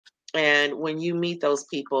And when you meet those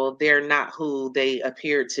people, they're not who they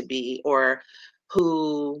appear to be, or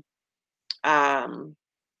who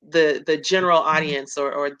the general audience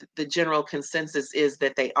or the general consensus is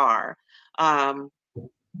that they are.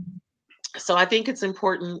 So I think it's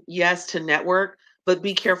important, yes, to network, but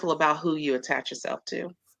be careful about who you attach yourself to.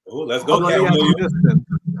 Oh, let's go. Let me ask you this then.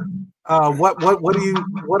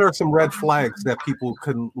 What are some red flags that people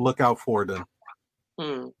can look out for then?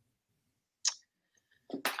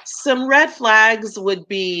 Some red flags would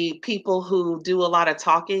be people who do a lot of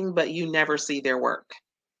talking, but you never see their work.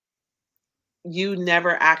 You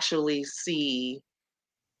never actually see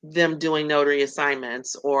them doing notary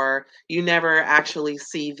assignments, or you never actually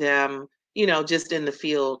see them, just in the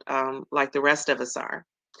field, like the rest of us are.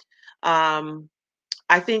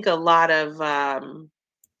 I think a lot of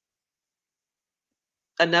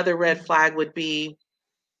another red flag would be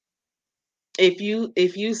if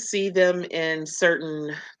you see them in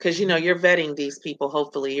certain, because you're vetting these people.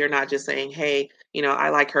 Hopefully you're not just saying, hey, I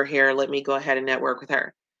like her hair, let me go ahead and network with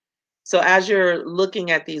her. So as you're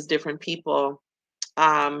looking at these different people,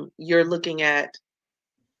 you're looking at,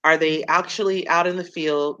 are they actually out in the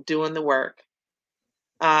field doing the work?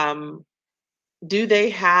 Do they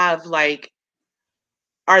have,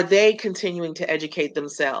 are they continuing to educate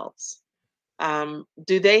themselves?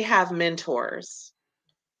 Do they have mentors?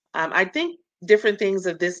 I think different things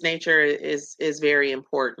of this nature is very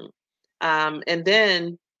important. And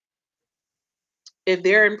then if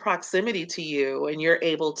they're in proximity to you and you're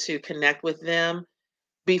able to connect with them,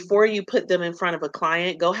 before you put them in front of a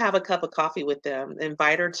client, go have a cup of coffee with them,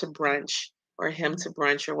 invite her to brunch or him to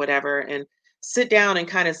brunch or whatever, and sit down and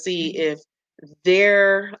kind of see if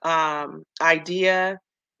their idea,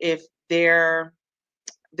 if their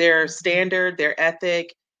standard, their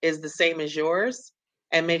ethic is the same as yours,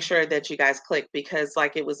 and make sure that you guys click. Because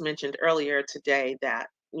like it was mentioned earlier today, that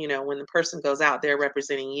when the person goes out, they're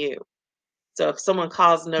representing you. So if someone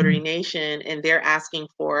calls Notary Nation and they're asking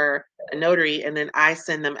for a notary, and then I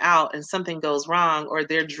send them out and something goes wrong, or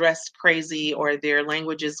they're dressed crazy, or their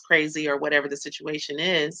language is crazy, or whatever the situation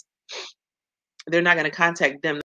is, they're not going to contact them.